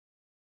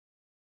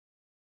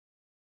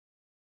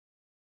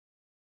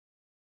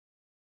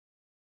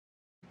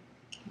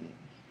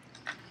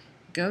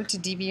Go to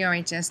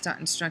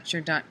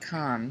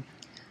dvrhs.instructure.com.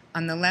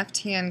 On the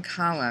left-hand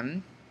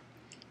column,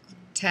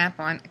 tap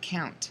on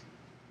Account.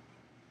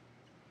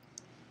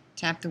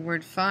 Tap the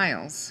word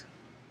Files.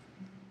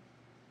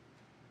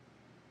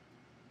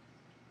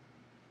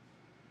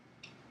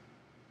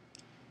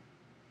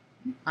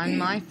 On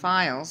My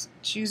Files,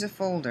 choose a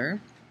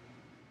folder,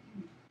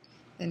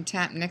 then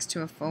tap next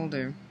to a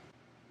folder.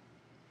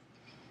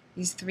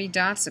 These three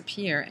dots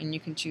appear and you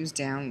can choose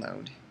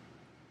Download.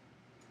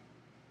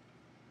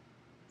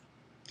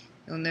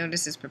 You'll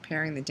notice it's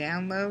preparing the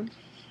download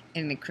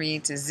and it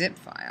creates a zip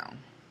file.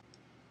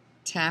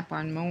 Tap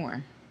on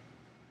More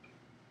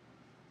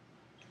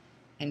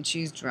and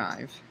choose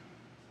Drive.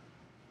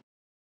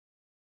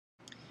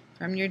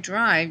 From your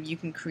drive you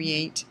can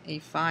create a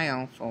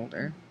file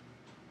folder.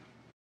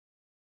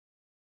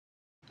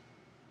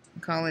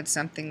 Call it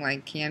something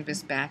like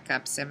Canvas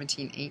Backup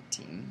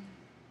 1718.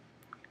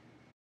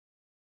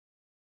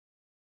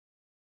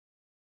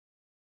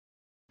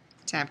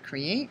 Tap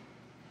Create.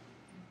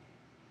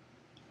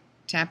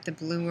 Tap the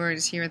blue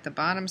words here at the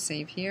bottom,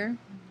 Save Here.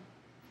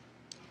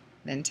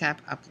 Then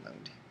tap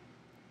Upload.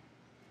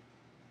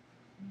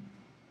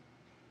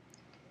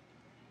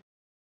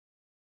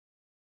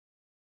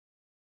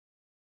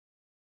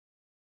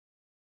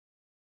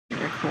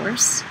 Your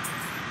course.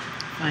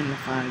 Find the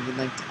file you'd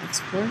like to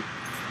export.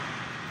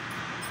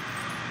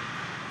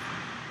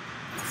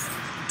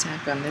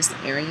 Tap on this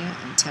area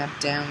and tap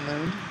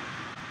Download.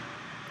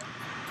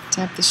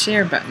 Tap the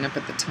Share button up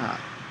at the top.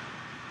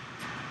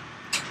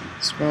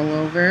 Scroll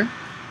over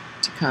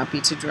to Copy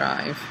to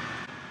Drive.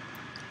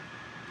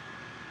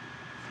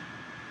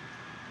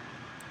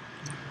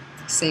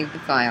 Save the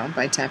file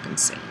by tapping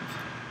Save.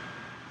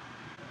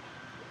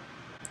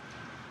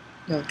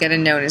 You'll get a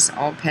notice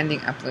all pending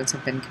uploads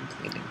have been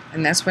completed.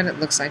 And that's what it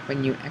looks like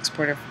when you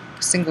export a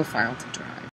single file to Drive.